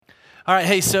All right,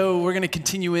 hey, so we're going to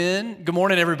continue in. Good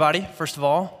morning, everybody, first of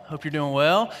all. Hope you're doing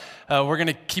well. We're going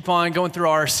to keep on going through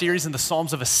our series in the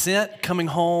Psalms of Ascent, Coming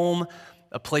Home,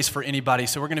 a place for anybody.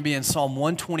 So we're going to be in Psalm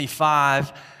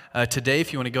 125 today,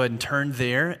 if you want to go ahead and turn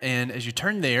there. And as you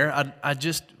turn there, I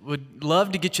just would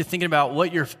love to get you thinking about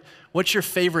what's your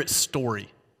favorite story?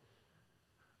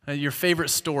 Your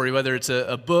favorite story, whether it's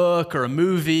a book or a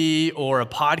movie or a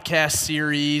podcast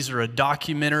series or a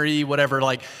documentary, whatever.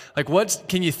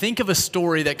 Can you think of a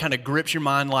story that kind of grips your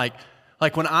mind? Like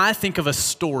when I think of a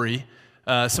story,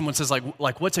 someone says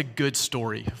what's a good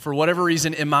story? For whatever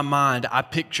reason in my mind, I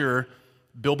picture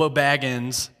Bilbo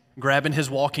Baggins grabbing his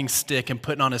walking stick and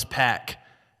putting on his pack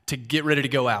to get ready to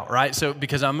go out, right? So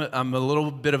because I'm a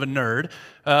little bit of a nerd,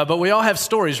 but we all have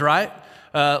stories, right?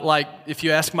 Like if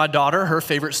you ask my daughter, her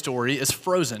favorite story is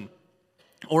Frozen,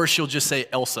 or she'll just say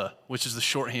Elsa, which is the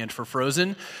shorthand for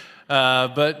Frozen.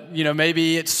 But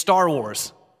maybe it's Star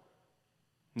Wars.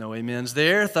 No amens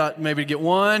there. Thought maybe to get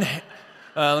one.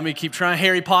 Let me keep trying.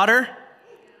 Harry Potter.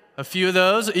 A few of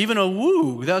those. Even a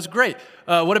woo. That was great.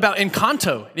 What about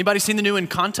Encanto? Anybody seen the new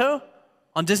Encanto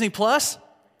on Disney Plus?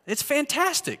 It's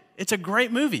fantastic. It's a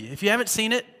great movie. If you haven't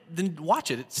seen it, then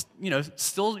watch it. It's,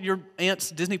 still your aunt's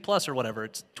Disney Plus or whatever.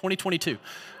 It's 2022. All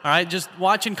right, just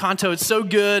watch Encanto. It's so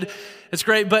good. It's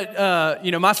great. But,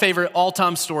 my favorite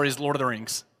all-time story is Lord of the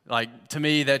Rings. To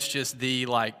me, that's just the,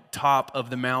 top of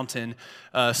the mountain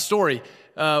story.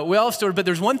 We all have stories, but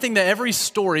there's one thing that every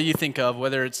story you think of,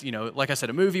 whether it's, like I said,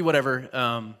 a movie,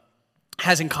 whatever,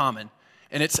 has in common,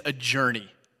 and it's a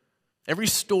journey. Every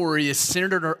story is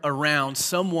centered around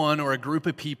someone or a group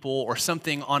of people or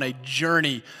something on a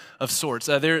journey of sorts.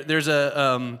 There's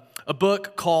a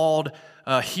book called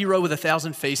Hero with a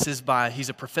Thousand Faces he's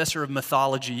a professor of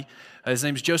mythology. His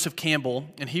name's Joseph Campbell,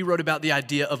 and he wrote about the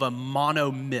idea of a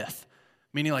monomyth,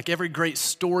 meaning every great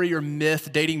story or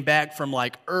myth dating back from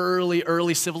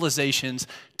early civilizations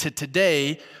to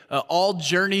today, all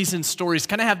journeys and stories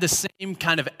kind of have the same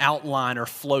kind of outline or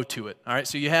flow to it. All right,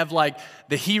 so you have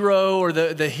the hero or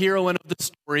the heroine of the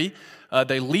story.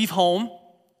 They leave home,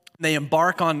 they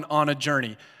embark on a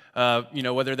journey.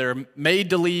 Whether they're made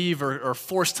to leave or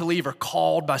forced to leave or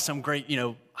called by some great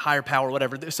higher power,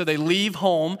 whatever. So they leave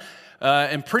home,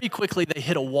 and pretty quickly they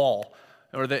hit a wall.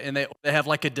 They have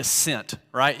a descent,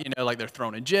 right? They're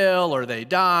thrown in jail or they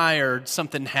die or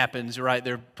something happens, right?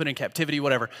 They're put in captivity,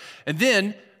 whatever. And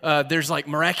then there's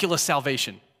miraculous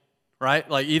salvation, right?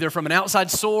 Either from an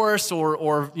outside source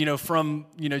or from,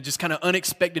 just kind of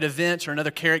unexpected events or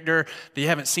another character that you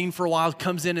haven't seen for a while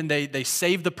comes in and they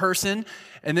save the person.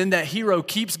 And then that hero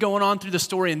keeps going on through the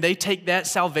story and they take that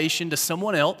salvation to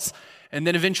someone else. And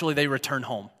then eventually they return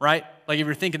home, right? If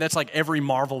you're thinking that's every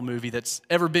Marvel movie that's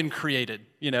ever been created,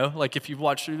 if you've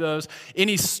watched through those.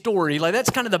 Any story, that's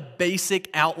kind of the basic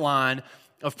outline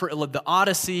of the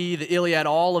Odyssey, the Iliad,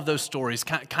 all of those stories,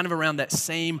 kind of around that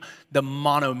the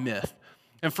monomyth.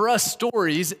 And for us,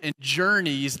 stories and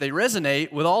journeys, they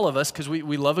resonate with all of us because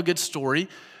we love a good story.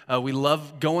 We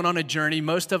love going on a journey.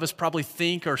 Most of us probably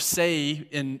think or say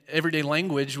in everyday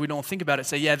language, we don't think about it,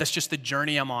 say, yeah, that's just the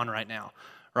journey I'm on right now.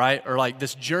 Right? Or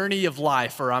this journey of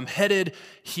life, or I'm headed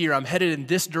here, I'm headed in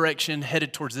this direction,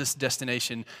 headed towards this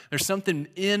destination. There's something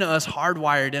in us,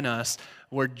 hardwired in us,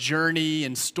 where journey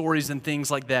and stories and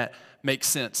things like that make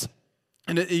sense.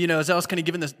 And, as I was kind of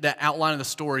giving that outline of the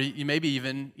story, you maybe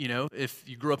even, if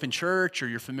you grew up in church or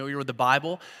you're familiar with the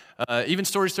Bible, even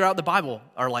stories throughout the Bible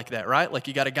are like that, right?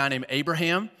 You got a guy named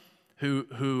Abraham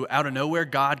who out of nowhere,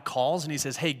 God calls and he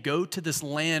says, hey, go to this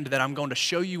land that I'm going to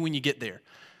show you when you get there.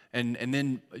 And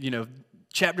then,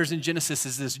 chapters in Genesis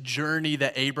is this journey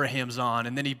that Abraham's on.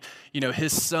 And then he,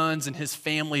 his sons and his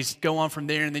families go on from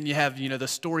there. And then you have, the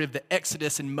story of the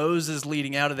Exodus and Moses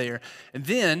leading out of there. And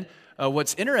then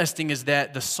what's interesting is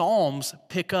that the Psalms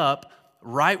pick up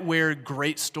right where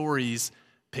great stories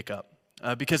pick up.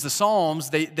 Because the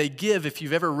Psalms, they give, if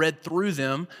you've ever read through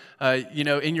them,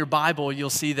 in your Bible,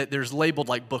 you'll see that there's labeled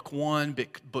book 1,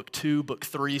 book 2, book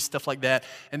 3, stuff like that.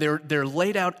 And they're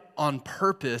laid out on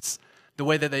purpose the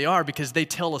way that they are because they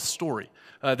tell a story.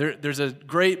 There's a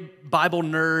great Bible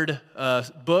nerd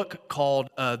book called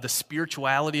The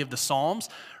Spirituality of the Psalms,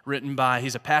 written by,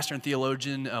 he's a pastor and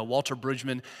theologian, Walter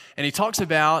Bridgman. And he talks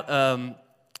about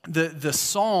the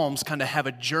Psalms kind of have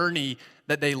a journey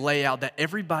that they lay out that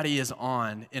everybody is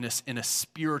on in a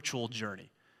spiritual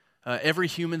journey. Every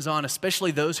human's on,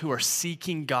 especially those who are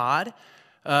seeking God.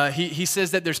 He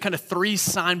says that there's kind of 3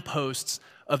 signposts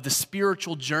of the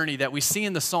spiritual journey that we see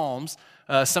in the Psalms.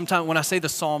 Sometimes when I say the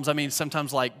Psalms, I mean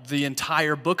sometimes the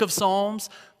entire book of Psalms,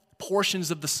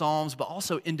 portions of the Psalms, but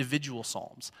also individual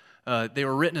Psalms. They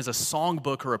were written as a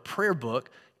songbook or a prayer book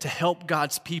to help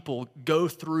God's people go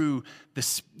through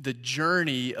the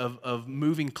journey of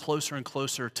moving closer and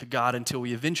closer to God until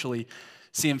we eventually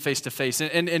see Him face to face.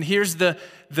 And here's the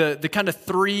kind of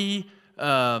three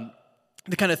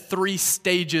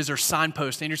stages or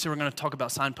signposts. Andrew said we're going to talk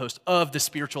about signposts of the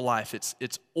spiritual life.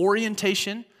 It's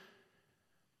orientation,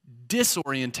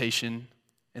 disorientation,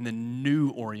 and then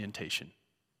new orientation.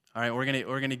 All right,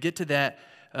 we're gonna get to that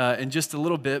in just a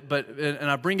little bit, and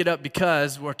I bring it up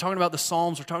because we're talking about the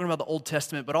Psalms, we're talking about the Old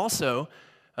Testament, but also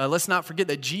let's not forget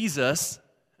that Jesus,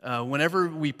 whenever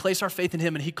we place our faith in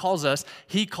Him and He calls us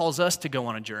to go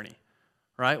on a journey,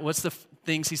 right? What's the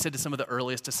things He said to some of the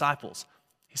earliest disciples?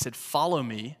 He said, "Follow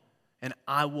me, and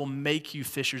I will make you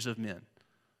fishers of men."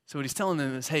 So what He's telling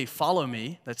them is, hey, follow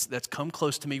me, that's come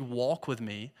close to me, walk with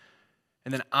me,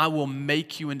 and then I will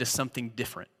make you into something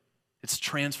different. It's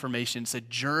transformation. It's a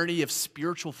journey of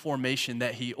spiritual formation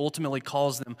that He ultimately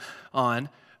calls them on.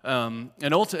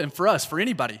 And for us, for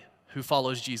anybody who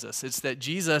follows Jesus, it's that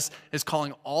Jesus is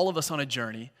calling all of us on a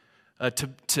journey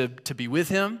to be with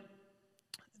Him,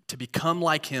 to become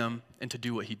like Him, and to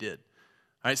do what He did.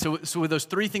 All right, so with those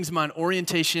three things in mind,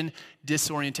 orientation,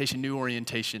 disorientation, new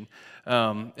orientation,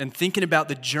 and thinking about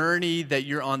the journey that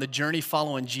you're on, the journey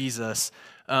following Jesus,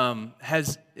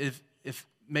 if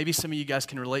maybe some of you guys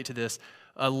can relate to this,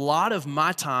 a lot of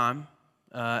my time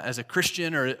as a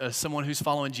Christian or as someone who's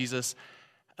following Jesus,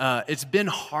 it's been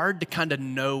hard to kind of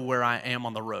know where I am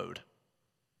on the road,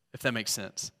 if that makes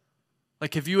sense.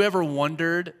 Like, have you ever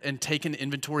wondered and taken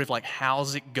inventory of like,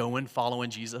 how's it going following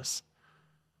Jesus?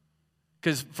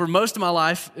 Because for most of my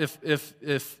life,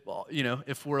 if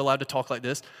we're allowed to talk like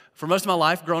this, for most of my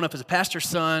life, growing up as a pastor's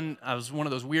son, I was one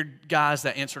of those weird guys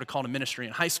that answered a call to ministry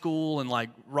in high school and like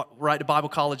right to Bible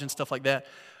college and stuff like that.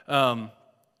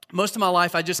 Most of my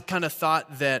life, I just kind of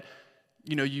thought that,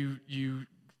 you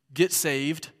get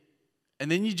saved,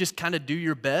 and then you just kind of do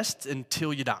your best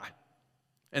until you die,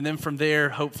 and then from there,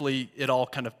 hopefully, it all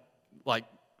kind of like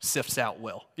sifts out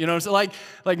well. So like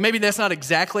maybe that's not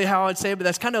exactly how I'd say it, but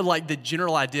that's kind of like the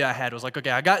general idea I had was like, okay,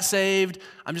 I got saved.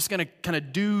 I'm just going to kind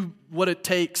of do what it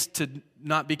takes to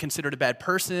not be considered a bad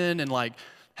person and like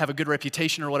have a good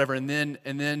reputation or whatever. And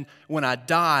then when I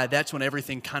die, that's when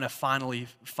everything kind of finally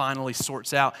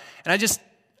sorts out. And I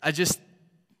just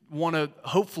want to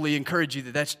hopefully encourage you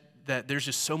that there's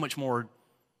just so much more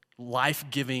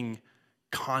life-giving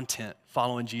content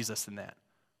following Jesus than that.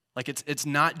 Like it's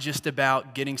not just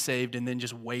about getting saved and then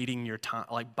just waiting your time,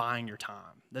 like buying your time.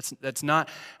 That's not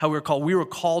how we were called. We were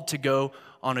called to go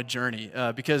on a journey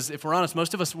because if we're honest,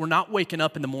 most of us, we're not waking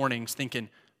up in the mornings thinking,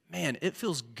 man, it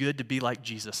feels good to be like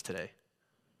Jesus today.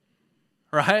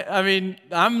 Right? I mean,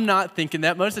 I'm not thinking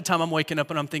that. Most of the time I'm waking up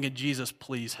and I'm thinking, Jesus,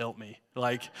 please help me.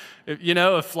 Like,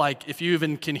 if you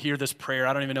even can hear this prayer,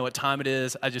 I don't even know what time it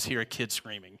is. I just hear a kid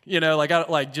screaming.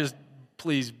 Just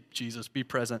please, Jesus, be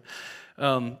present.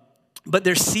 But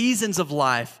there's seasons of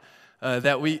life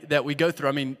that we go through.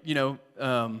 I mean,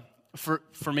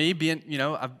 for me,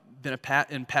 I've been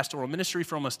in pastoral ministry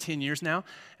for almost 10 years now,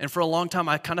 and for a long time,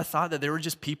 I kind of thought that there were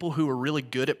just people who were really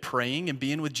good at praying and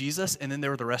being with Jesus, and then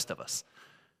there were the rest of us.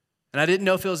 And I didn't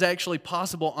know if it was actually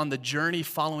possible on the journey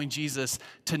following Jesus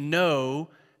to know,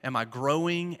 am I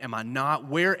growing? Am I not?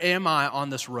 Where am I on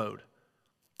this road?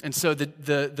 And so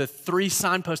the three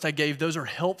signposts I gave, those are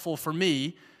helpful for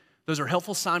me. Those are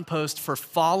helpful signposts for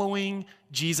following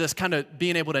Jesus, kind of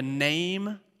being able to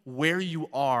name where you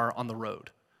are on the road.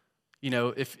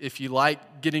 If you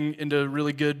like getting into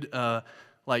really good,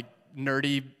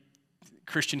 nerdy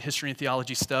Christian history and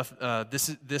theology stuff,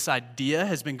 this idea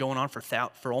has been going on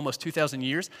for almost 2,000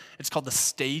 years. It's called the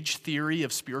stage theory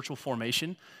of spiritual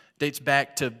formation. Dates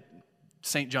back to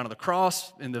St. John of the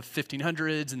Cross in the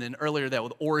 1500s, and then earlier that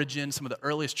with Origen. Some of the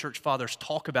earliest church fathers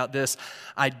talk about this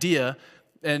idea.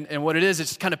 And what it is,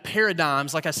 it's kind of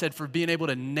paradigms, like I said, for being able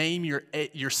to name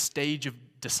your stage of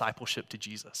discipleship to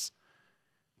Jesus.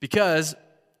 Because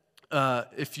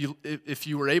if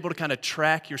you were able to kind of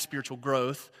track your spiritual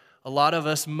growth, a lot of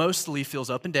us mostly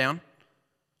feels up and down,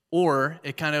 or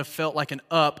it kind of felt like an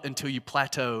up until you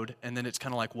plateaued, and then it's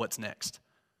kind of like, what's next?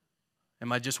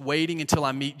 Am I just waiting until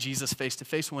I meet Jesus face to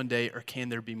face one day, or can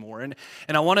there be more? And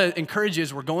I want to encourage you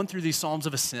as we're going through these Psalms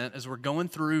of Ascent, as we're going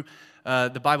through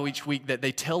the Bible each week, that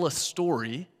they tell a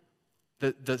story.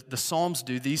 The Psalms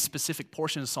do, these specific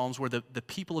portions of Psalms where the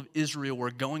people of Israel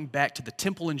were going back to the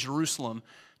temple in Jerusalem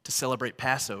to celebrate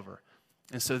Passover.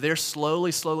 And so they're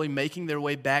slowly making their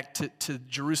way back to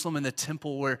Jerusalem and the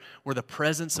temple where the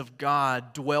presence of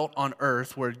God dwelt on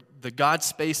earth, where the God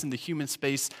space and the human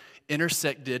space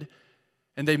intersected.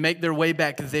 And they make their way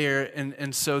back there.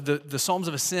 And so the Psalms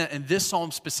of Ascent, and this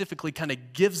psalm specifically kind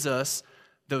of gives us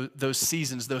those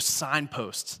seasons, those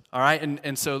signposts, all right?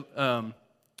 And so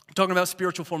talking about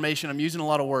spiritual formation, I'm using a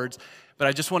lot of words, but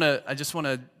I just want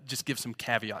to give some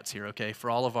caveats here, okay? For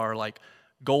all of our like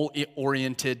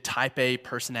goal-oriented type A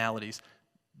personalities,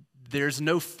 there's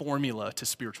no formula to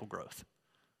spiritual growth.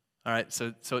 All right,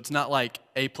 so it's not like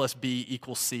A plus B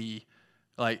equals C.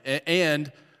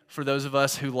 And for those of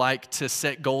us who like to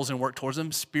set goals and work towards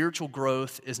them, spiritual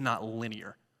growth is not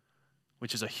linear,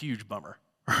 which is a huge bummer,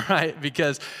 right?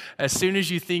 Because as soon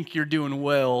as you think you're doing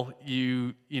well,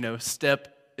 you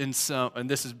step in some, and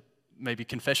this is maybe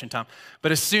confession time,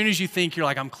 but as soon as you think you're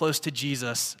like, I'm close to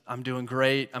Jesus, I'm doing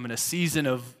great, I'm in a season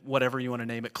of whatever you want to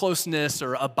name it, closeness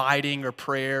or abiding or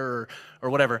prayer or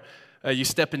whatever, you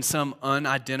step in some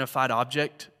unidentified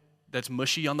object that's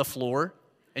mushy on the floor,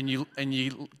 and you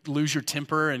lose your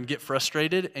temper and get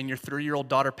frustrated, and your 3-year-old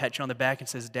daughter pats you on the back and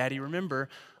says, Daddy, remember,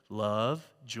 love,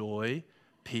 joy,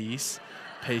 peace,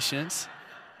 patience.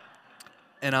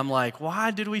 And I'm like,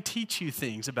 why did we teach you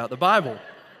things about the Bible?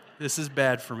 This is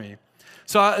bad for me.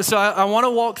 So I want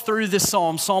to walk through this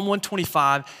Psalm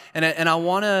 125, and I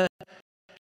want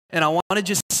to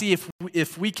just see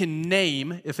if we can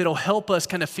name, if it'll help us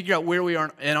kind of figure out where we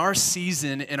are in our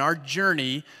season, in our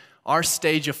journey, our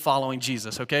stage of following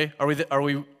Jesus. Okay, are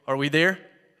we there?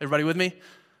 Everybody with me?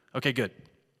 Okay, good.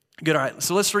 All right.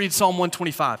 So let's read Psalm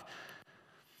 125.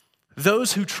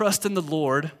 Those who trust in the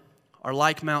Lord are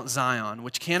like Mount Zion,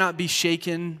 which cannot be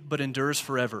shaken but endures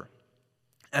forever.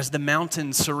 As the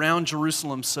mountains surround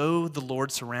Jerusalem, so the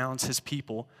Lord surrounds his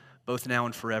people, both now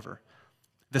and forever.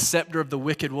 The scepter of the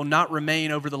wicked will not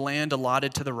remain over the land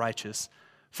allotted to the righteous,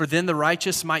 for then the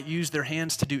righteous might use their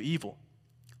hands to do evil.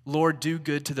 Lord, do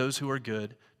good to those who are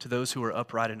good, to those who are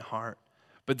upright in heart.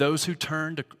 But those who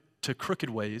turn to crooked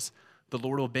ways, the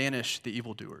Lord will banish the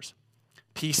evildoers.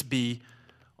 Peace be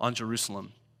on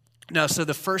Jerusalem. Now, so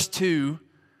the first two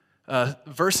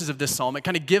verses of this psalm, it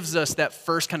kind of gives us that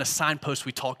first kind of signpost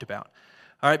we talked about.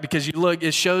 All right, because you look,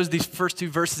 it shows these first two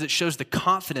verses, it shows the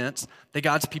confidence that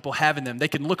God's people have in them. They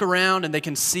can look around and they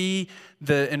can see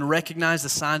and recognize the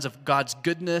signs of God's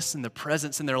goodness and the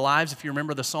presence in their lives. If you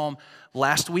remember the psalm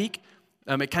last week,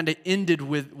 it kind of ended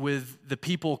with the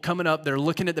people coming up. They're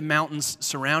looking at the mountains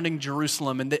surrounding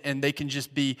Jerusalem, and they can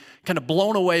just be kind of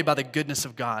blown away by the goodness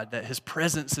of God, that his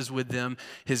presence is with them,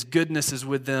 his goodness is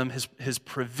with them, his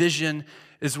provision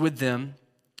is with them.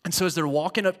 And so as they're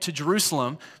walking up to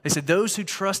Jerusalem, they said, those who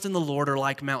trust in the Lord are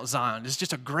like Mount Zion. It's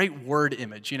just a great word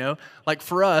image, Like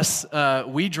for us,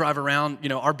 we drive around,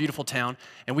 our beautiful town,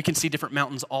 and we can see different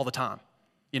mountains all the time,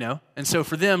 And so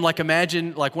for them, like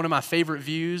imagine, like one of my favorite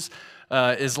views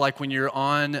is like when you're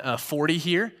on 40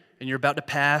 here, and you're about to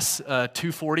pass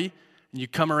 240, and you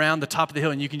come around the top of the hill,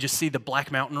 and you can just see the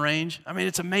Black Mountain Range. I mean,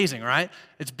 it's amazing, right?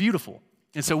 It's beautiful.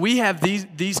 And so we have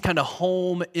these kind of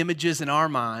home images in our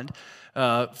mind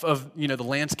of the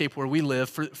landscape where we live.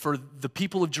 For the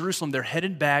people of Jerusalem, they're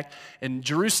headed back, and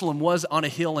Jerusalem was on a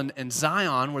hill, and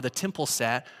Zion, where the temple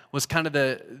sat, was kind of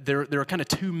there were kind of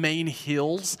two main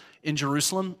hills in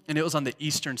Jerusalem, and it was on the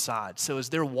eastern side. So as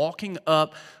they're walking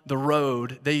up the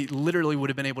road, they literally would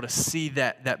have been able to see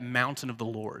that mountain of the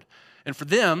Lord. And for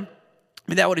them,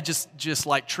 that would have just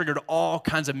like triggered all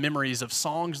kinds of memories of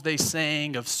songs they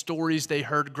sang, of stories they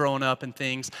heard growing up and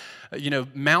things.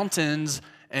 Mountains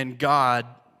and God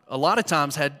a lot of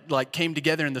times came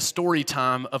together in the story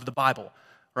time of the Bible,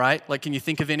 right? Like, can you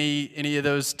think of any of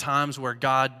those times where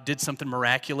God did something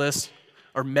miraculous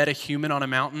or met a human on a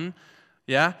mountain?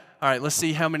 Yeah? All right, let's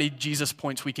see how many Jesus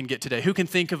points we can get today. Who can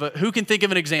think of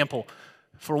an example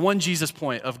for one Jesus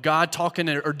point of God talking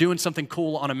or doing something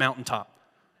cool on a mountaintop?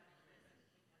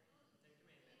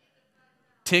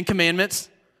 10 Commandments.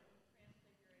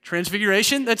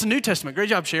 Transfiguration. That's a New Testament. Great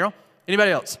job, Cheryl.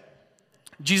 Anybody else?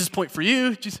 Jesus point for you.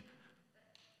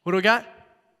 What do we got?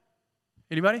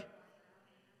 Anybody?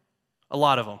 A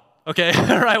lot of them. Okay,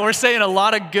 all right, we're saying a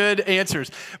lot of good answers.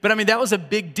 But I mean, that was a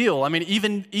big deal. I mean,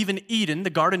 even Eden,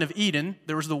 the Garden of Eden,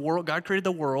 there was the world, God created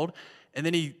the world, and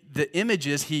then he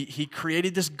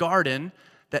created this garden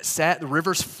that the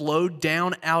rivers flowed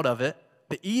down out of it.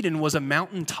 The Eden was a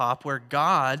mountaintop where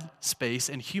God space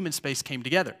and human space came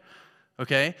together.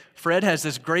 Okay, Fred has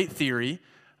this great theory.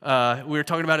 We were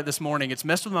talking about it this morning. It's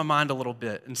messed with my mind a little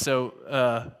bit, and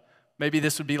so maybe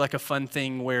this would be like a fun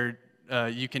thing where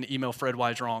you can email Fred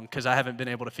why it's wrong, because I haven't been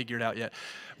able to figure it out yet.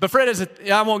 But Fred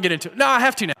I won't get into it. No, I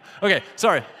have to now. Okay,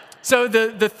 sorry. So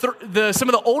some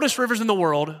of the oldest rivers in the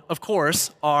world, of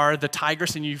course, are the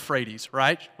Tigris and Euphrates,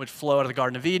 right? Which flow out of the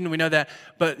Garden of Eden. We know that.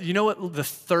 But you know what the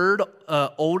third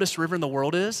oldest river in the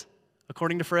world is,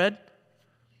 according to Fred?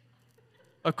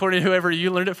 According to whoever you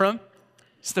learned it from?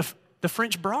 It's the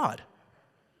French Broad.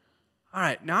 All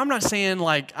right, now I'm not saying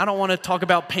like I don't want to talk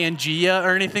about Pangea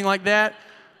or anything like that,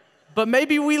 but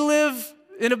maybe we live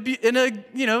in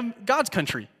a God's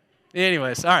country.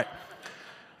 Anyways, all right.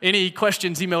 Any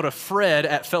questions, email to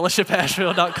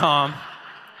fred@fellowshipasheville.com.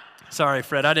 Sorry,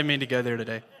 Fred, I didn't mean to go there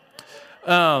today.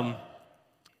 But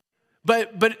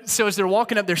so as they're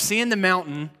walking up, they're seeing the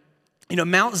mountain.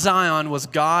 Mount Zion was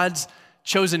God's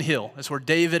chosen hill. That's where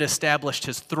David established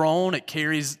his throne. It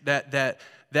carries that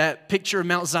picture of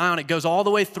Mount Zion. It goes all the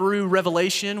way through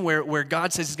Revelation where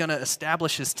God says he's going to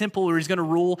establish his temple, where he's going to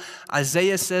rule.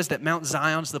 Isaiah says that Mount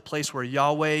Zion's the place where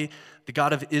Yahweh, the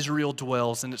God of Israel,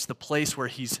 dwells, and it's the place where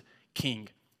he's king.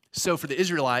 So for the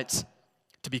Israelites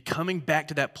to be coming back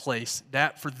to that place,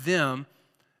 that for them,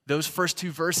 those first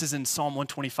two verses in Psalm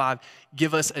 125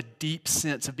 give us a deep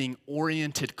sense of being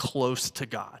oriented close to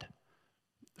God.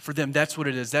 For them, that's what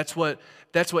it is. That's what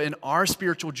in our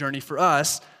spiritual journey for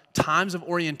us, times of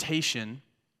orientation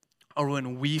are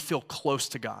when we feel close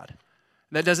to God.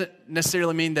 That doesn't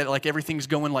necessarily mean that like everything's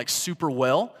going like super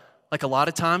well. Like a lot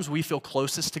of times we feel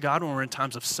closest to God when we're in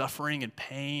times of suffering and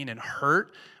pain and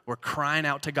hurt. We're crying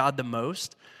out to God the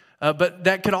most. But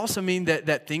that could also mean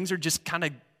that things are just kind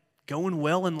of going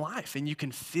well in life, and you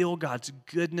can feel God's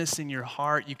goodness in your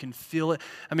heart. You can feel it.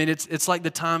 I mean, it's like the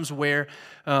times where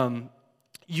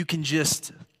you can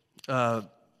just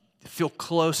feel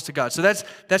close to God. So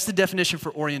that's the definition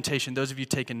for orientation. Those of you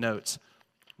taking notes,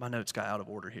 my notes got out of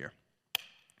order here.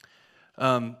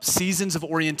 Seasons of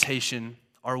orientation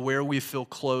are where we feel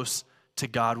close to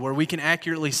God, where we can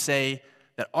accurately say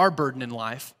that our burden in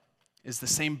life is the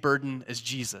same burden as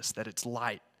Jesus, that it's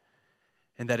light.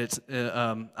 And that it's,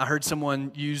 I heard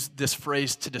someone use this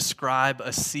phrase to describe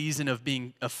a season of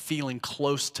feeling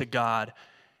close to God,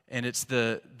 and it's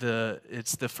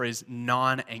the phrase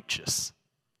non-anxious.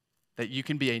 That you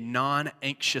can be a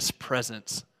non-anxious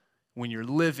presence when you're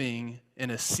living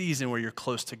in a season where you're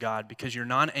close to God, because you're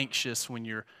non-anxious when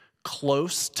you're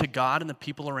close to God and the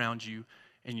people around you,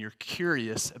 and you're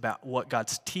curious about what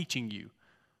God's teaching you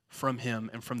from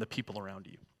Him and from the people around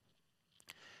you.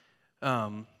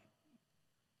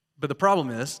 But the problem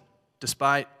is,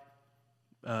 despite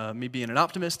me being an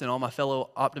optimist and all my fellow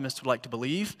optimists would like to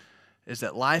believe, is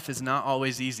that life is not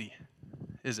always easy,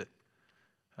 is it?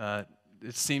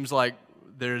 It seems like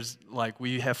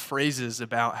we have phrases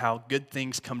about how good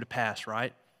things come to pass,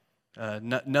 right?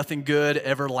 Nothing good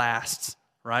ever lasts,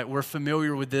 right? We're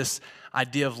familiar with this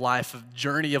idea of life, of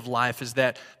journey of life, is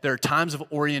that there are times of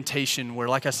orientation where,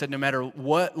 like I said, no matter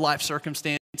what life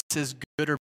circumstances,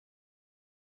 good or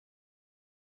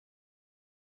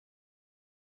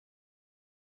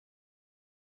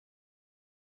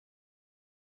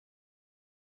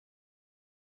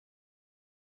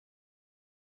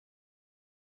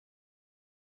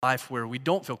life where we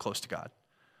don't feel close to God,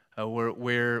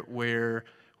 where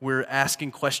we're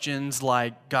asking questions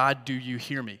like, God, do you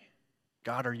hear me?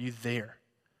 God, are you there?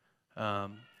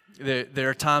 There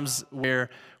are times where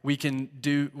we can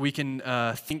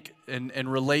think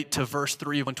and relate to verse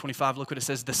 3 of 125. Look what it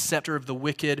says: the scepter of the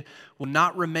wicked will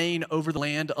not remain over the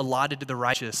land allotted to the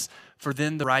righteous, for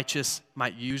then the righteous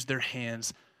might use their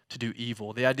hands to do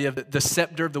evil. The idea of the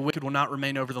scepter of the wicked will not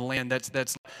remain over the land,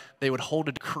 that's they would hold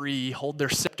a decree, hold their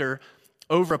scepter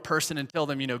over a person and tell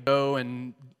them, go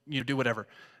and do whatever.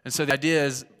 And so the idea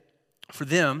is, for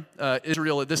them,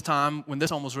 Israel at this time, when this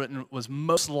psalm was written, was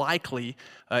most likely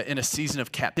in a season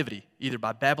of captivity, either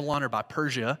by Babylon or by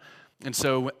Persia. And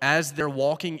so as they're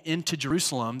walking into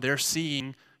Jerusalem, they're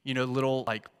seeing, little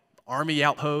like army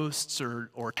outposts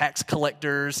or tax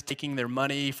collectors taking their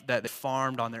money that they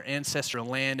farmed on their ancestral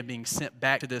land and being sent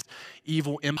back to this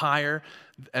evil empire,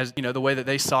 as the way that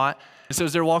they saw it. And so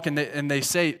as they're walking, and they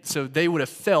say, so they would have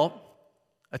felt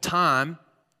a time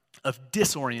of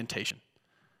disorientation,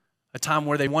 a time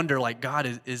where they wonder, like,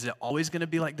 God, is it always going to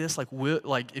be like this? Like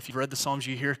if you've read the Psalms,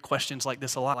 you hear questions like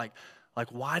this a lot, like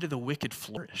why do the wicked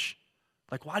flourish?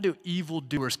 Like, why do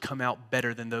evildoers come out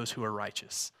better than those who are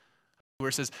righteous? Where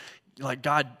it says, like,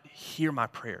 God, hear my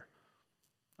prayer.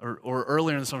 Or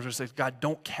earlier in the Psalms, where it says, God,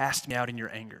 don't cast me out in your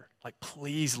anger. Like,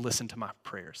 please listen to my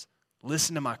prayers.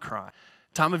 Listen to my cry.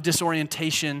 Time of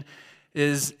disorientation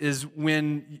is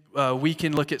when we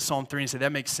can look at Psalm 3 and say,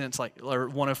 that makes sense, or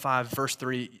 105 verse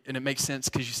 3, and it makes sense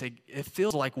because you say, it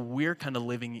feels like we're kind of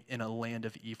living in a land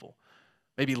of evil.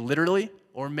 Maybe literally,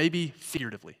 or maybe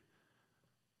figuratively.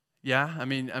 Yeah, I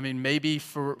mean, maybe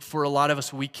for a lot of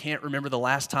us, we can't remember the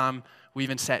last time we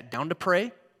even sat down to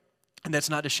pray. And that's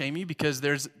not to shame you, because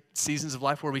there's seasons of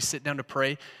life where we sit down to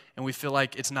pray and we feel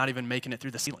like it's not even making it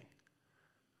through the ceiling.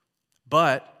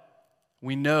 But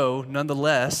we know,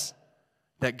 nonetheless,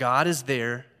 that God is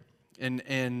there,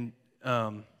 and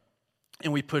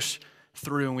and we push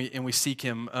through and we seek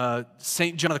him.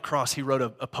 St. John of the Cross, he wrote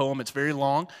a poem. It's very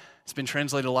long. It's been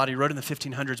translated a lot. He wrote it in the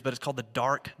 1500s, but it's called The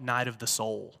Dark Night of the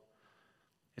Soul.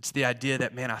 It's the idea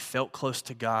that, man, I felt close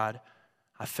to God.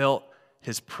 I felt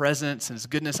his presence and his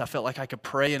goodness. I felt like I could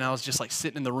pray, and I was just like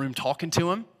sitting in the room talking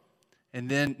to him. And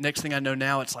then next thing I know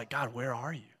now, it's like, God, where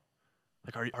are you?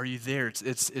 Like, are you there?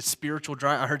 It's spiritual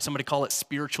dry. I heard somebody call it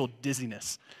spiritual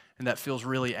dizziness, and that feels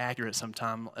really accurate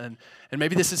sometimes. And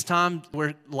maybe this is time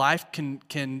where life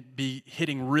can be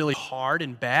hitting really hard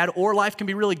and bad, or life can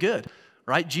be really good,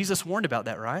 right? Jesus warned about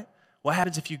that, right? What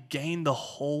happens if you gain the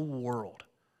whole world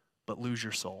but lose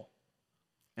your soul?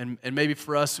 And maybe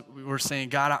for us, we're saying,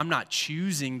 God, I'm not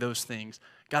choosing those things.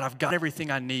 God, I've got everything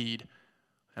I need,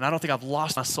 and I don't think I've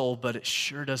lost my soul, but it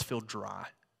sure does feel dry.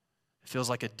 It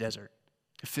feels like a desert.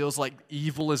 It feels like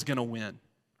evil is going to win,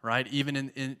 right?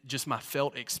 Even in just my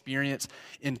felt experience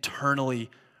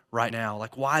internally right now.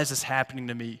 Like, why is this happening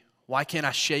to me? Why can't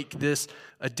I shake this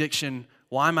addiction?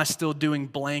 Why am I still doing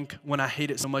blank when I hate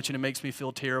it so much and it makes me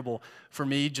feel terrible? For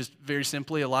me, just very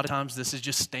simply, a lot of times this is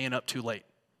just staying up too late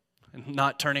and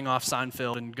not turning off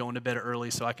Seinfeld and going to bed early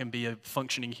so I can be a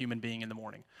functioning human being in the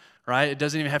morning, right? It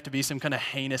doesn't even have to be some kind of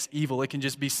heinous evil. It can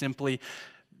just be simply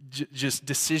just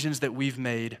decisions that we've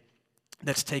made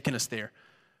that's taken us there.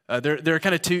 There are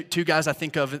kind of two guys I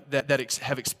think of that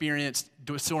have experienced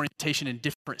disorientation in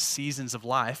different seasons of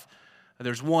life.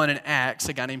 There's one in Acts,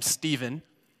 a guy named Stephen,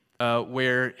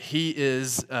 where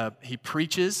he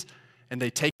preaches, and they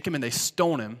take him and they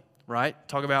stone him, right?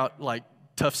 Talk about like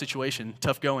tough situation,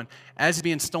 tough going. As he's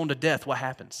being stoned to death, what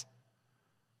happens?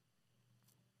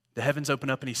 The heavens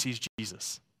open up and he sees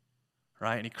Jesus,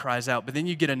 right? And he cries out. But then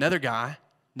you get another guy,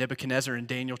 Nebuchadnezzar in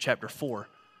Daniel chapter 4,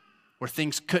 where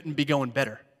things couldn't be going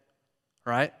better,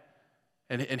 right?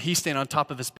 And he's standing on top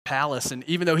of his palace, and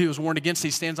even though he was warned against,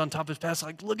 he stands on top of his palace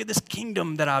like, look at this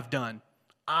kingdom that I've done.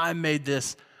 I made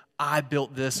this. I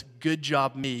built this. Good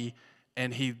job, me.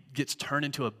 And he gets turned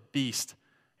into a beast,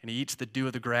 and he eats the dew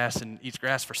of the grass and eats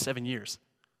grass for 7 years,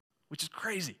 which is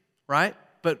crazy, right?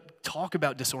 But talk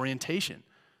about disorientation.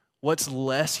 What's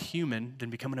less human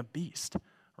than becoming a beast,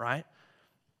 right?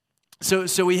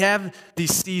 So we have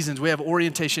these seasons, we have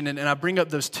orientation, and I bring up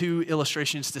those two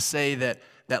illustrations to say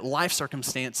that life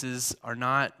circumstances are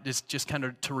not, just kind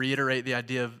of to reiterate the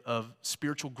idea of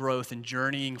spiritual growth and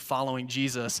journeying, following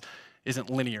Jesus isn't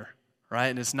linear, right?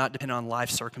 And it's not dependent on life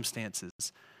circumstances.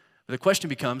 But the question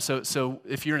becomes, so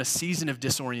if you're in a season of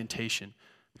disorientation,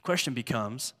 the question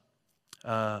becomes,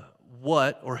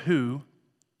 what or who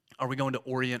are we going to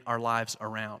orient our lives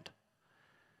around?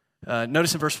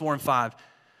 Notice in verse 4 and 5,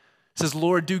 it says,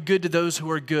 Lord, do good to those who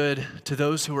are good, to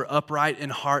those who are upright in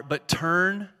heart, but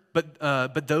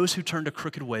those who turn to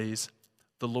crooked ways,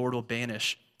 the Lord will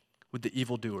banish with the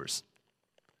evildoers.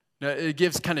 Now, it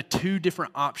gives kind of two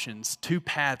different options, two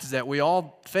paths that we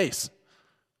all face,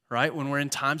 right? When we're in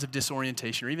times of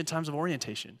disorientation or even times of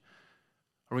orientation.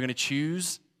 Are we going to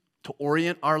choose to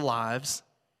orient our lives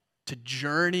to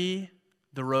journey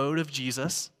the road of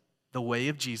Jesus, the way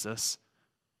of Jesus,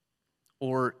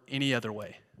 or any other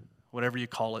way? Whatever you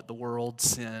call it, the world,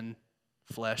 sin,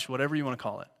 flesh, whatever you want to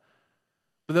call it.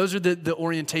 But those are the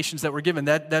orientations that we're given.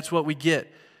 That's what we get.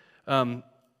 In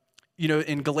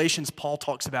Galatians, Paul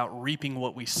talks about reaping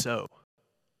what we sow.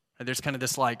 And there's kind of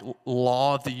this like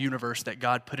law of the universe that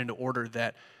God put into order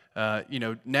that,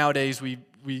 nowadays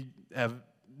we have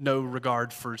no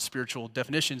regard for spiritual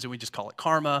definitions and we just call it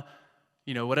karma,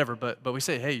 whatever. But we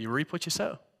say, hey, you reap what you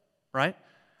sow, right?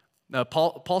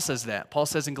 Paul says that. Paul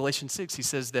says in Galatians 6, he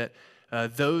says that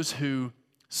those who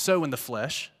sow in the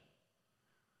flesh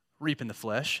reap in the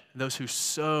flesh. Those who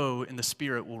sow in the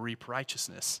Spirit will reap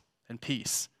righteousness and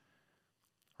peace,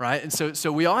 right? And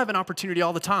so we all have an opportunity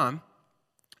all the time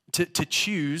to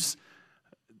choose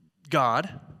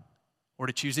God or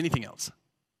to choose anything else,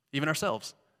 even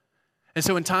ourselves. And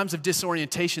so in times of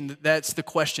disorientation, that's the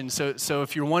question. So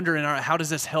if you're wondering, all right, how does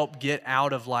this help get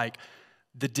out of like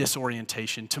the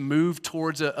disorientation, to move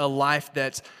towards a life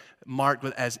that's marked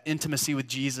as intimacy with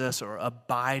Jesus or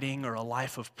abiding or a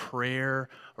life of prayer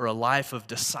or a life of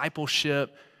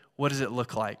discipleship? What does it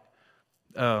look like?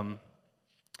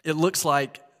 It looks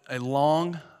like I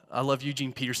love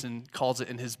Eugene Peterson calls it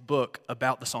in his book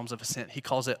about the Psalms of Ascent, he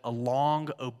calls it a long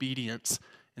obedience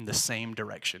in the same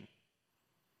direction.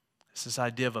 It's this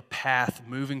idea of a path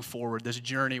moving forward, this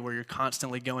journey where you're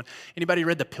constantly going. Anybody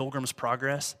read The Pilgrim's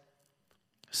Progress?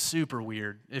 Super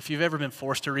weird. If you've ever been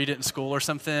forced to read it in school or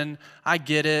something, I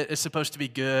get it. It's supposed to be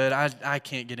good. I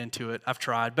can't get into it. I've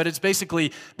tried. But it's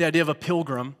basically the idea of a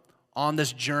pilgrim on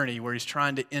this journey where he's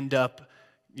trying to end up,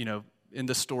 in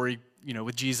the story,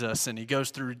 with Jesus, and he goes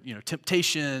through,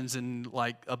 temptations and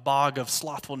like a bog of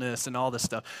slothfulness and all this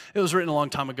stuff. It was written a long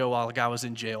time ago while a guy was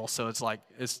in jail, so it's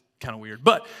kind of weird.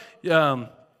 But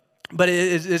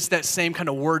it's that same kind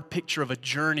of word picture of a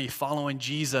journey following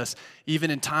Jesus,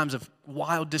 even in times of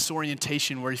wild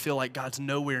disorientation where you feel like God's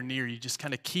nowhere near. You just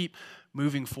kind of keep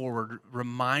moving forward,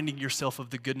 reminding yourself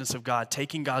of the goodness of God,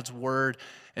 taking God's word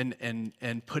and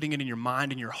putting it in your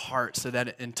mind and your heart so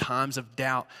that in times of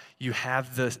doubt, you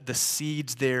have the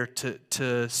seeds there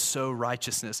to sow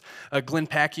righteousness. Glenn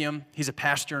Packiam, he's a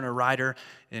pastor and a writer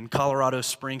in Colorado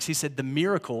Springs. He said, the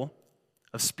miracle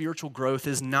of spiritual growth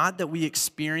is not that we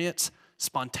experience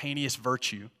spontaneous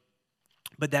virtue,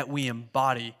 but that we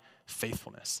embody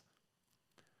faithfulness.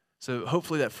 So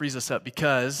hopefully that frees us up,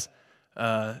 because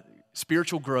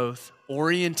spiritual growth,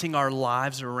 orienting our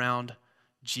lives around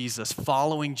Jesus,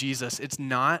 following Jesus, it's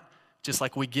not just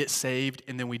like we get saved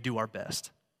and then we do our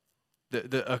best.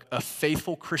 A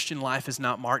faithful Christian life is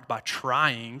not marked by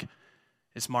trying,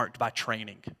 it's marked by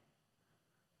training.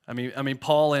 I mean,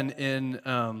 Paul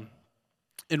in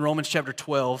Romans chapter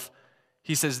 12,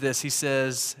 he says this. He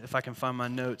says, if I can find my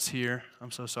notes here,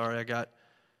 I'm so sorry, they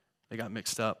got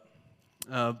mixed up.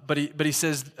 But he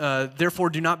says, therefore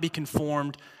do not be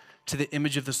conformed to the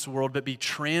image of this world, but be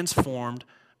transformed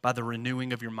by the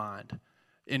renewing of your mind.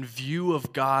 In view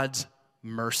of God's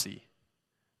mercy,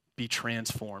 be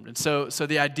transformed. And so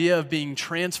the idea of being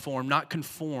transformed, not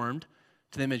conformed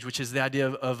to the image, which is the idea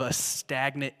of a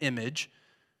stagnant image,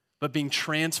 but being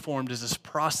transformed is this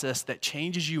process that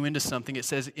changes you into something. It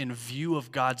says, in view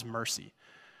of God's mercy.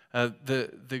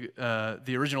 The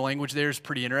original language there is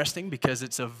pretty interesting because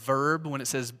it's a verb. When it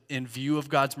says in view of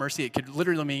God's mercy, it could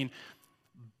literally mean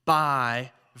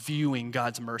by viewing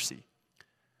God's mercy.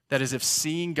 That is, if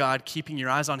seeing God, keeping your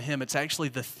eyes on Him, it's actually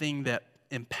the thing that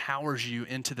empowers you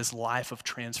into this life of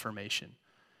transformation.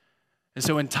 And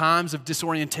so in times of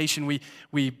disorientation, we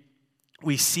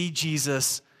see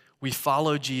Jesus, we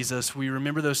follow Jesus, we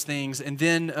remember those things, and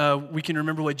then we can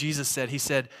remember what Jesus said. He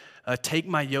said, take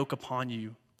my yoke upon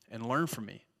you and learn from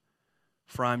me,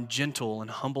 for I'm gentle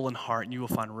and humble in heart, and you will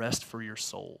find rest for your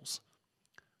souls.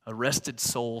 A rested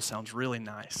soul sounds really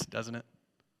nice, doesn't it?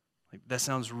 Like, that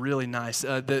sounds really nice.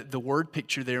 The word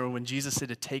picture there, when Jesus said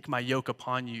to take my yoke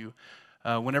upon you,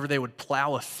 whenever they would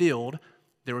plow a field,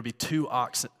 there would be 2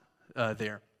 oxen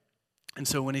there. And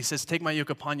so when he says take my yoke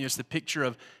upon you, it's the picture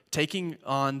of taking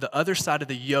on the other side of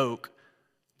the yoke.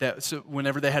 So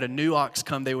whenever they had a new ox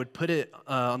come, they would put it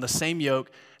on the same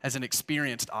yoke as an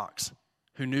experienced ox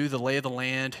who knew the lay of the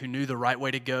land, who knew the right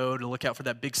way to go, to look out for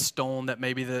that big stone that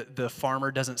maybe the farmer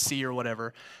doesn't see or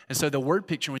whatever. And so the word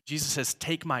picture, when Jesus says,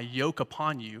 take my yoke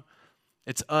upon you,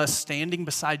 it's us standing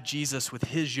beside Jesus with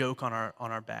his yoke on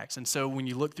our backs. And so when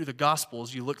you look through the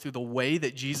Gospels, you look through the way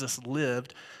that Jesus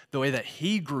lived, the way that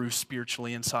he grew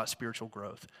spiritually and sought spiritual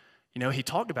growth. He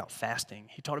talked about fasting.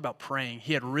 He talked about praying.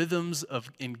 He had rhythms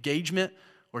of engagement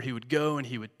where he would go and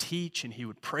he would teach and he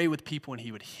would pray with people and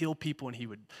he would heal people and he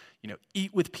would,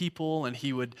 eat with people and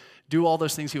he would do all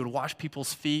those things. He would wash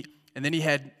people's feet. And then he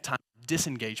had time of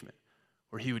disengagement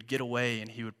where he would get away and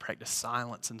he would practice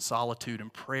silence and solitude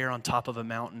and prayer on top of a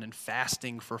mountain and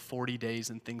fasting for 40 days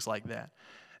and things like that.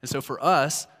 And so for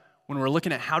us, when we're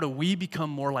looking at how do we become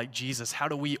more like Jesus, how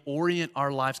do we orient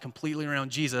our lives completely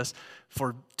around Jesus,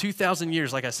 for 2,000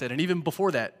 years, like I said, and even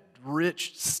before that,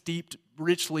 steeped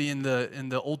richly in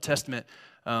the Old Testament,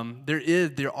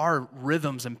 there are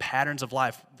rhythms and patterns of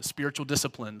life, the spiritual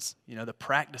disciplines, the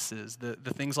practices, the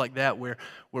things like that, where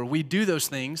we do those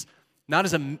things not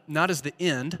as the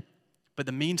end, but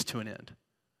the means to an end.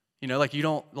 Like you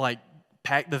don't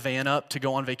pack the van up to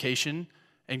go on vacation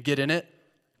and get in it,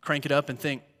 crank it up, and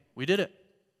think, we did it.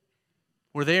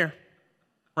 We're there,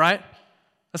 right?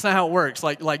 That's not how it works.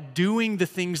 Like doing the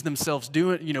things themselves,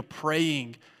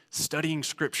 praying, studying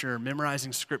Scripture,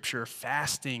 memorizing Scripture,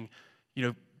 fasting,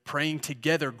 praying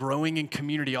together, growing in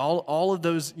community, all of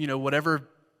those, whatever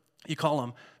you call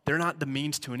them, they're not the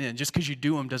means to an end. Just because you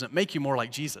do them doesn't make you more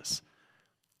like Jesus.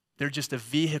 They're just a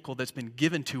vehicle that's been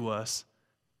given to us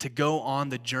to go on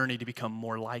the journey to become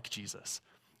more like Jesus.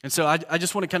 And so I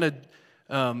just want to kind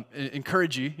of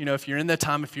encourage you, if you're in that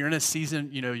time, if you're in a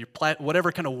season,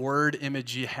 whatever kind of word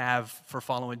image you have for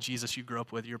following Jesus you grew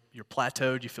up with, you're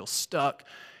plateaued, you feel stuck,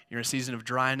 you're in a season of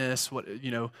dryness,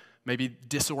 maybe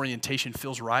disorientation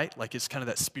feels right, like it's kind of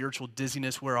that spiritual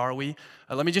dizziness, where are we?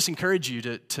 Let me just encourage you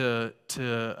to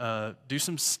do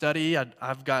some study.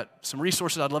 I've got some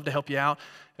resources I'd love to help you out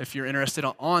if you're interested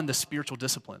on the spiritual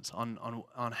disciplines, on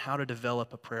how to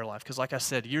develop a prayer life. Because like I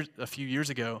said, a few years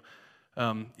ago,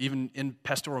 even in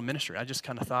pastoral ministry, I just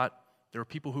kind of thought there were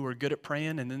people who were good at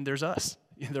praying, and then there's us.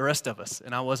 the rest of us,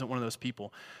 and I wasn't one of those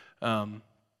people.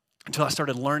 Until I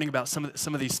started learning about some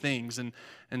of these things.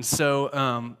 And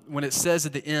so when it says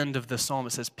at the end of the psalm,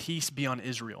 it says, peace be on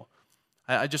Israel.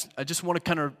 I just want to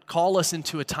kind of call us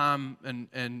into a time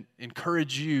and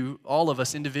encourage you, all of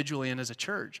us individually and as a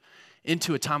church,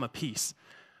 into a time of peace.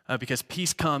 Because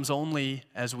peace comes only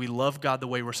as we love God the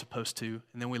way we're supposed to,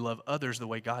 and then we love others the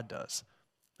way God does.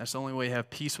 That's the only way we have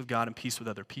peace with God and peace with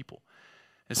other people.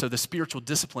 And so the spiritual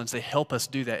disciplines, they help us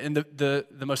do that. And the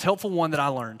most helpful one that I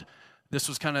learned, this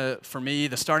was kind of, for me,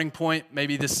 the starting point.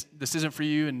 Maybe this isn't for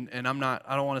you, and I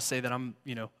don't want to say that I'm,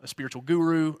 a spiritual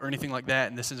guru or anything like that,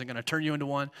 and this isn't going to turn you into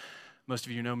one. Most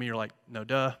of you know me, you're like, no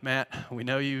duh, Matt, we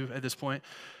know you at this point.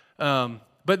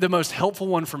 But the most helpful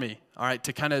one for me, all right,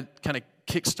 to kind of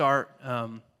kickstart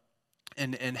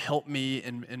and help me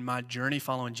in my journey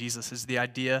following Jesus is the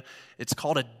idea,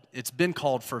 it's been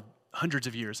called for hundreds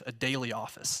of years, a daily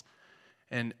office.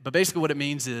 But basically what it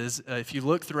means is, if you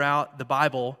look throughout the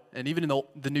Bible, and even in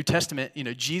the New Testament,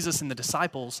 Jesus and the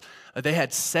disciples, they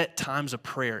had set times of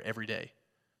prayer every day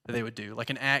that they would do. Like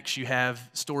in Acts, you have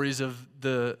stories of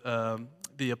the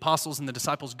apostles and the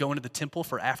disciples going to the temple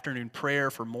for afternoon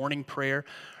prayer, for morning prayer,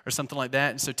 or something like that.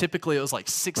 And so typically it was like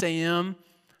 6 a.m.,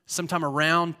 sometime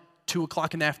around 2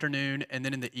 o'clock in the afternoon, and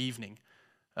then in the evening.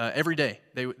 Every day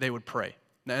they would pray.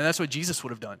 And that's what Jesus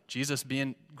would have done. Jesus,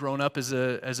 being grown up as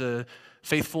a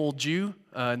faithful Jew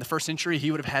in the first century, he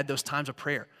would have had those times of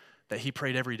prayer that he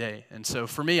prayed every day. And so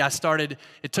for me,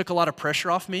 it took a lot of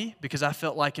pressure off me because I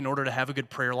felt like in order to have a good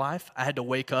prayer life, I had to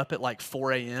wake up at like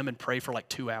 4 a.m. and pray for like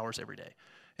 2 hours every day.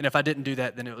 And if I didn't do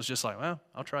that, then it was just like, well,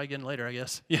 I'll try again later, I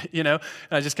guess. And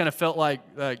I just kind of felt like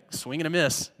swing and a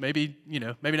miss. Maybe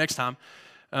next time.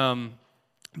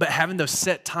 But having those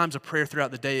set times of prayer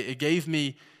throughout the day, it gave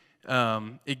me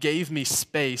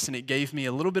space, and it gave me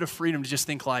a little bit of freedom to just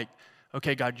think like,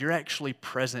 okay, God, you're actually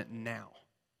present now.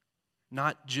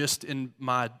 Not just in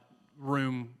my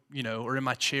room, or in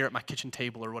my chair at my kitchen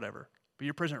table or whatever, but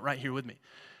you're present right here with me.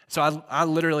 So I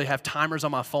literally have timers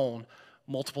on my phone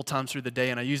multiple times through the day,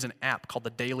 and I use an app called the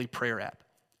Daily Prayer app.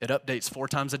 It updates 4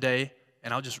 times a day,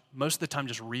 and I'll most of the time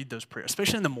just read those prayers,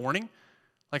 especially in the morning.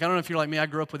 Like, I don't know if you're like me, I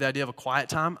grew up with the idea of a quiet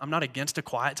time. I'm not against a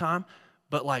quiet time,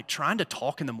 but like trying to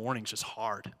talk in the morning is just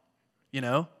hard,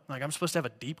 Like I'm supposed to have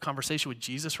a deep conversation with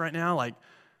Jesus right now. Like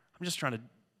I'm just trying to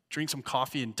drink some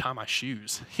coffee and tie my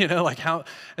shoes,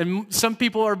 and some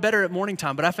people are better at morning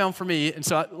time, but I found for me, and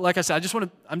so like I said,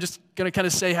 I'm just going to kind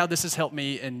of say how this has helped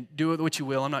me, and do with what you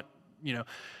will. I'm not,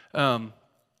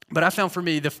 but I found for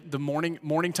me the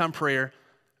morning time prayer,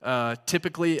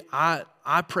 typically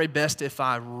I pray best if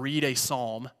I read a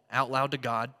psalm out loud to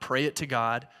God, pray it to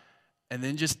God, and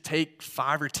then just take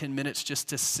 5 or 10 minutes just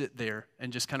to sit there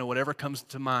and just kind of whatever comes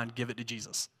to mind, give it to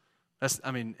Jesus.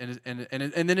 And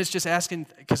then it's just asking,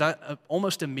 because I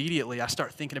almost immediately I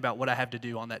start thinking about what I have to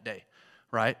do on that day,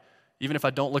 right? Even if I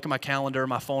don't look at my calendar or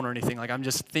my phone or anything, like I'm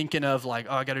just thinking of like,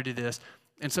 oh, I got to do this.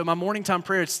 And so my morning time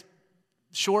prayer, it's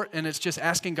short, and it's just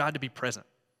asking God to be present.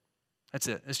 That's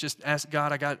it. It's just ask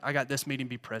God, I got this meeting,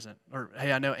 be present. Or,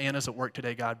 hey, I know Anna's at work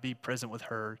today, God, be present with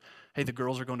her. Hey, the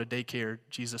girls are going to daycare.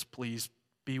 Jesus, please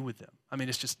be with them. I mean,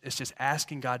 it's just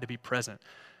asking God to be present.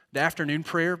 The afternoon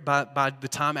prayer, by the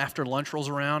time after lunch rolls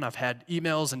around, I've had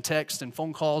emails and texts and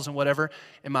phone calls and whatever,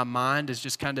 and my mind is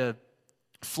just kind of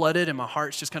flooded, and my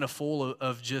heart's just kind of full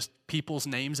of just people's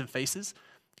names and faces.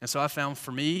 And so I found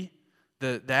for me,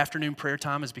 the afternoon prayer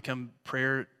time has become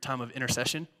prayer time of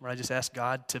intercession, where I just ask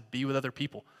God to be with other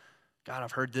people. God,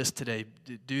 I've heard this today.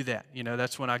 Do that.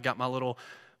 That's when I got my little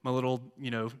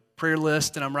prayer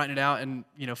list, and I'm writing it out in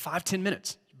 5-10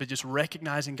 minutes. But just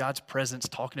recognizing God's presence,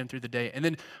 talking to Him through the day. And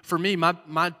then for me, my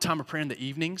time of prayer in the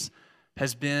evenings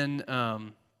has been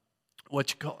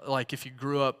what you call, like if you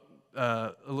grew up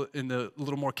in the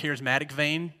little more charismatic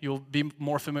vein, you'll be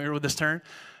more familiar with this term.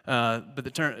 But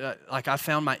the term, like I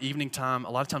found my evening time,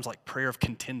 a lot of times like prayer of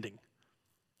contending.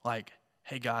 Like,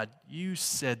 hey God, you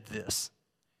said this,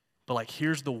 but like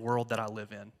here's the world that I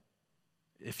live in.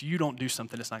 If you don't do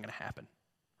something, it's not going to happen,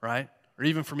 right? Or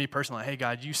even for me personally, hey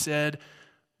God,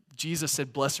 Jesus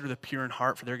said, blessed are the pure in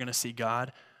heart, for they're going to see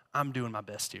God. I'm doing my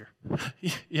best here.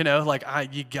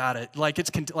 You got it. Like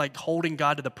it's like holding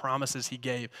God to the promises He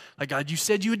gave. Like, God, you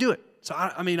said you would do it. So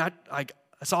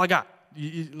that's all I got.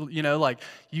 Like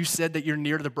you said that you're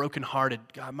near to the brokenhearted.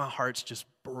 God, my heart's just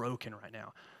broken right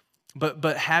now.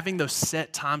 But having those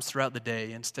set times throughout the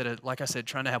day, instead of, like I said,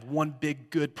 trying to have one big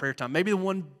good prayer time. Maybe the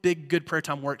one big good prayer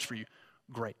time works for you.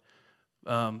 Great.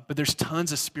 But there's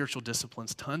tons of spiritual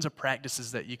disciplines, tons of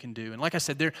practices that you can do. And like I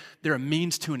said, they're a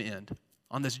means to an end.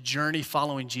 On this journey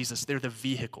following Jesus, they're the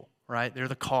vehicle, right? They're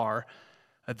the car.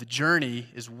 The journey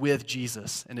is with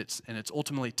Jesus, and it's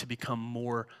ultimately to become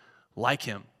more like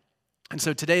him. And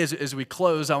so today, as we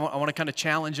close, I want to kind of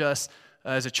challenge us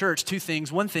as a church, two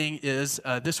things. One thing is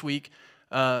this week,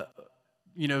 the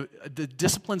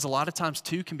disciplines a lot of times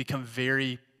too can become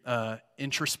very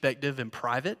introspective and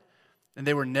private, and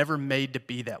they were never made to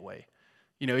be that way.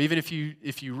 Even if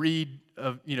you read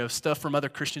stuff from other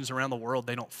Christians around the world,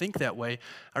 they don't think that way.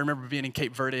 I remember being in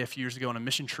Cape Verde a few years ago on a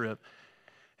mission trip,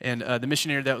 and the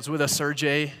missionary that was with us,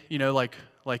 Sergey,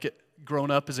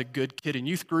 growing up as a good kid in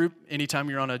youth group, anytime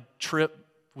you're on a trip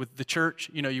with the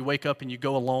church, you wake up and you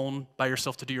go alone by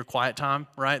yourself to do your quiet time,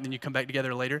 right? And then you come back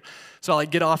together later. So I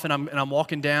get off and I'm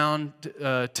walking down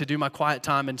to do my quiet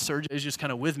time, and Sergey is just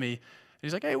kind of with me. And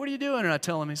he's like, "Hey, what are you doing?" And I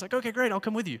tell him, he's like, "Okay, great, I'll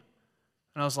come with you."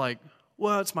 And I was like,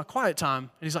 "Well, it's my quiet time." And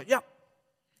he's like, "Yeah,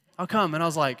 I'll come." And I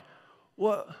was like,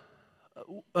 "Well,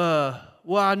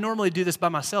 I normally do this by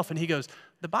myself." And he goes,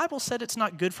 "The Bible said it's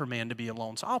not good for man to be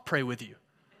alone, so I'll pray with you."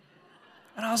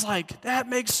 And I was like, that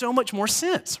makes so much more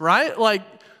sense, right?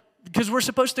 Because we're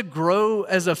supposed to grow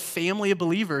as a family of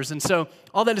believers. And so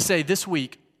all that to say, this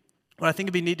week, what I think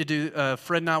it'd be neat to do,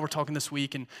 Fred and I were talking this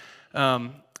week, and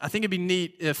I think it'd be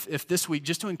neat if this week,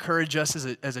 just to encourage us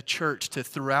as a church to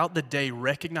throughout the day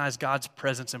recognize God's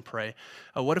presence and pray.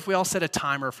 What if we all set a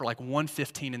timer for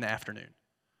 1:15 in the afternoon?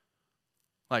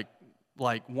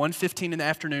 Like 1:15 in the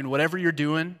afternoon, whatever you're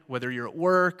doing, whether you're at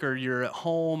work or you're at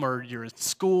home or you're at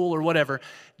school or whatever,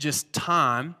 just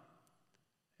time,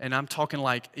 and I'm talking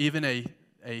even a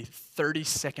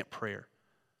 30-second prayer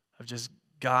of just,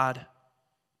 "God,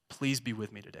 please be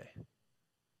with me today."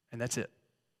 And that's it.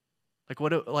 And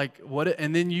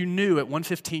then at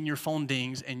 1:15 your phone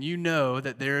dings and you know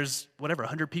that there's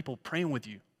 100 people praying with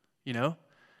you, And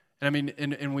I mean,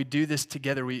 and we do this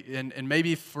together. And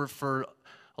maybe for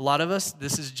a lot of us,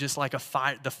 this is just like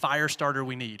the fire starter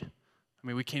we need. I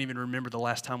mean, we can't even remember the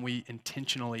last time we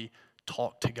intentionally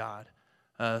talked to God.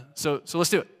 So let's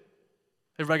do it.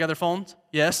 Everybody got their phones?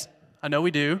 Yes, I know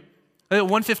we do.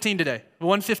 1:15 today.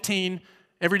 1:15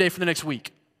 every day for the next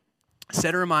week.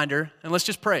 Set a reminder, and let's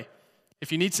just pray.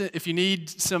 If you need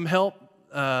some help,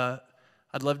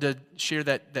 I'd love to share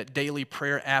that daily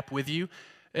prayer app with you.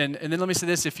 And then let me say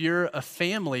this: if you're a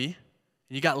family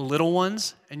and you got little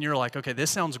ones, and you're like, "Okay,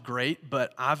 this sounds great,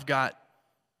 but I've got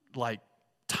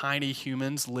tiny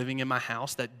humans living in my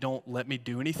house that don't let me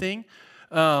do anything."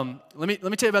 Let me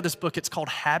tell you about this book. It's called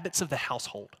Habits of the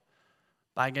Household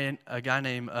by a guy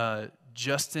named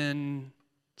Justin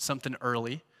something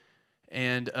Early.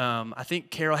 And I think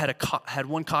Carol had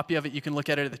one copy of it. You can look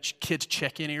at it at the kids'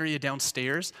 check-in area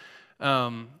downstairs.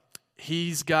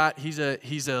 He's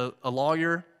a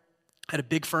lawyer at a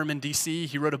big firm in D.C.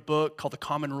 He wrote a book called The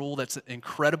Common Rule that's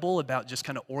incredible about just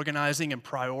kind of organizing and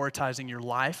prioritizing your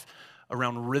life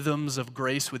around rhythms of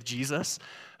grace with Jesus.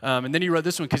 And then he wrote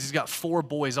this one because he's got 4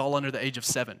 boys all under the age of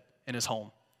 7 in his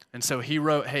home. And so he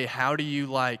wrote, "Hey, how do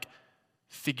you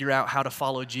figure out how to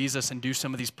follow Jesus and do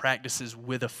some of these practices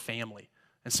with a family?"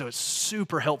 And so it's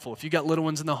super helpful. If you got little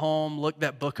ones in the home, look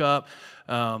that book up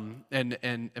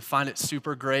and find it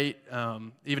super great.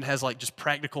 Even has just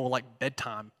practical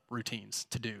bedtime routines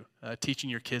to do, teaching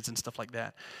your kids and stuff like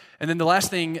that. And then the last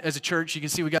thing, as a church, you can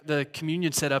see we got the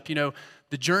communion set up.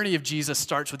 The journey of Jesus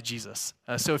starts with Jesus.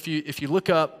 So if you look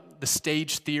up the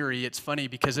stage theory, it's funny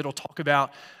because it'll talk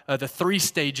about the 3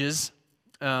 stages.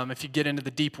 If you get into the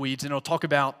deep weeds, and it'll talk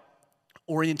about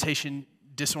orientation,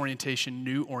 disorientation,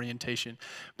 new orientation.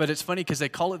 But it's funny because they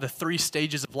call it the 3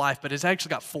 stages of life, but it's actually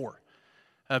got 4.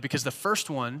 Because the first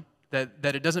one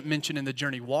that it doesn't mention in the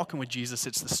journey, walking with Jesus,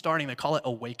 it's the starting. They call it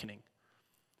awakening.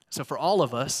 So for all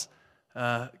of us,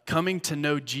 coming to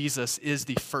know Jesus is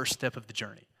the first step of the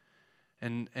journey.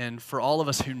 And for all of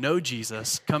us who know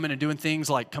Jesus, coming and doing things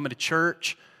like coming to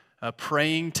church,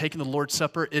 praying, taking the Lord's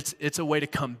Supper, it's a way to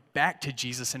come back to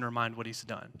Jesus and remind what he's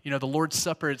done. The Lord's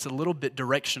Supper, it's a little bit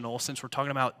directional since we're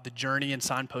talking about the journey and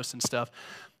signposts and stuff.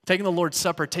 Taking the Lord's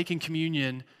Supper, taking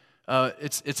communion,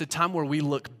 it's a time where we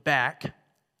look back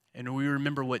and we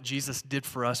remember what Jesus did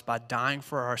for us by dying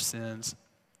for our sins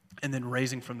and then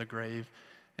raising from the grave.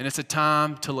 And it's a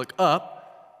time to look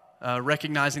up,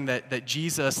 recognizing that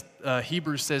Jesus,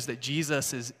 Hebrews says that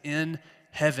Jesus is in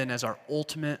heaven as our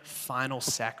ultimate final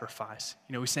sacrifice.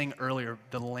 We sang earlier,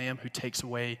 the Lamb who takes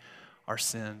away our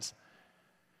sins.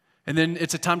 And then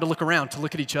it's a time to look around, to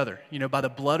look at each other. By the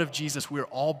blood of Jesus, we're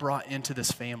all brought into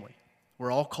this family.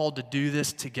 We're all called to do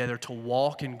this together, to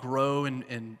walk and grow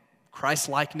in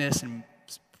Christ-likeness and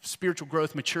spiritual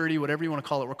growth, maturity, whatever you want to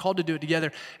call it. We're called to do it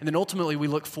together. And then ultimately we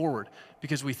look forward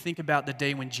because we think about the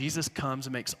day when Jesus comes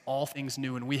and makes all things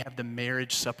new and we have the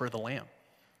marriage supper of the Lamb.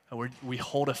 We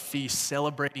hold a feast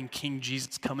celebrating King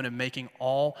Jesus coming and making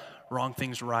all wrong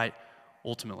things right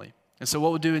ultimately. And so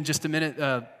what we'll do in just a minute,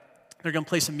 they're going to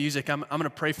play some music. I'm going to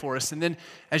pray for us. And then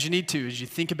as you need to, as you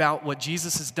think about what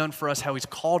Jesus has done for us, how he's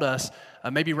called us,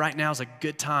 maybe right now is a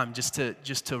good time just to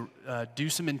do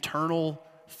some internal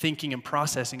thinking and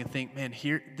processing and think, man,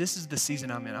 this is the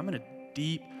season I'm in. I'm in a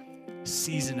deep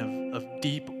season of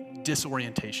deep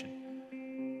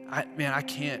disorientation. I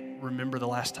can't remember the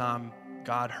last time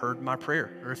God heard my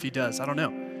prayer, or if he does, I don't know.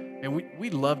 And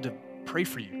we'd love to pray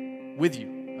for you, with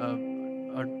you.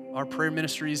 Our prayer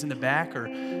ministry is in the back, or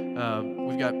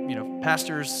we've got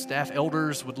pastors, staff,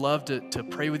 elders would love to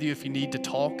pray with you if you need to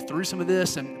talk through some of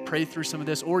this and pray through some of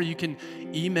this. Or you can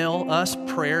email us,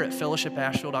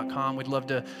 prayer@fellowshipasheville.com. We'd love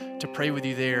to pray with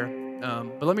you there.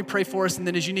 But let me pray for us, and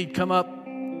then as you need, come up,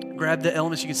 grab the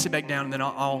elements. You can sit back down, and then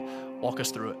I'll walk us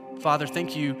through it. Father,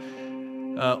 thank you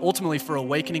ultimately for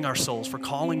awakening our souls, for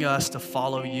calling us to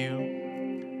follow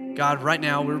you. God, right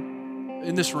now we're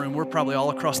in this room, we're probably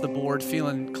all across the board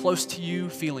feeling close to you,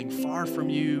 feeling far from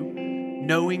you,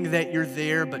 knowing that you're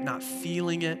there but not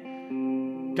feeling it.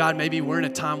 God, maybe we're in a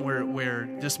time where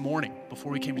this morning,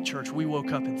 before we came to church, we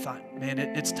woke up and thought, man,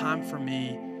 it's time for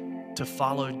me to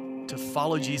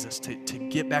follow Jesus, to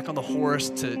get back on the horse,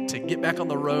 to get back on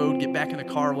the road, get back in the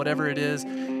car, whatever it is,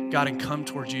 God, and come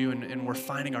towards you, and we're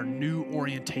finding our new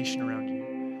orientation around you.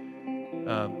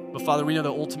 But Father, we know that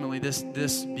ultimately this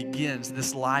begins,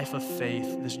 this life of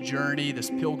faith, this journey, this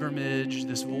pilgrimage,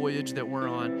 this voyage that we're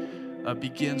on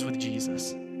begins with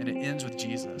Jesus, and it ends with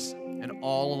Jesus. And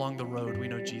all along the road, we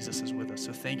know Jesus is with us.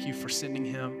 So thank you for sending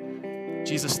him.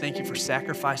 Jesus, thank you for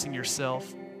sacrificing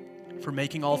yourself, for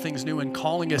making all things new and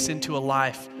calling us into a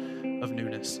life of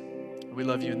newness. We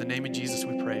love you. In the name of Jesus,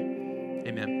 we pray.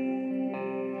 Amen.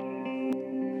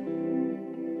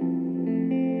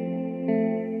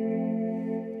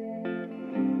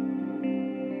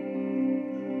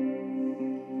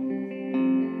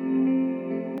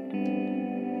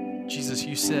 Jesus,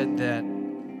 you said that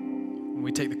when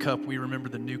we take the cup, we remember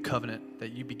the new covenant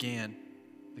that you began,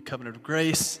 the covenant of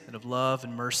grace and of love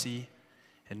and mercy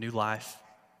and new life.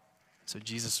 So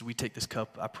Jesus, as we take this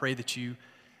cup, I pray that you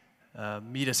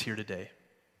meet us here today.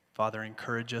 Father,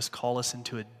 encourage us, call us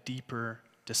into a deeper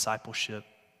discipleship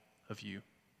of you.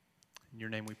 In your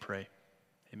name we pray.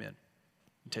 Amen.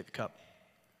 You take the cup.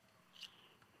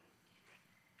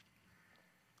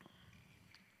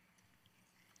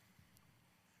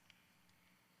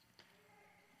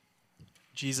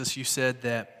 Jesus, you said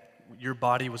that your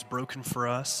body was broken for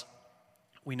us.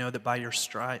 We know that by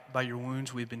your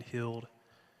wounds we've been healed.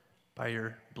 By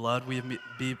your blood we have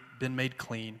been made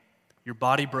clean. Your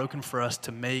body broken for us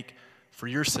to make for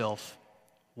yourself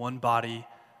one body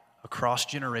across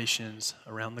generations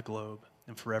around the globe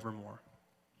and forevermore.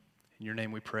 In your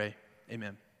name we pray.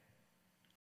 Amen.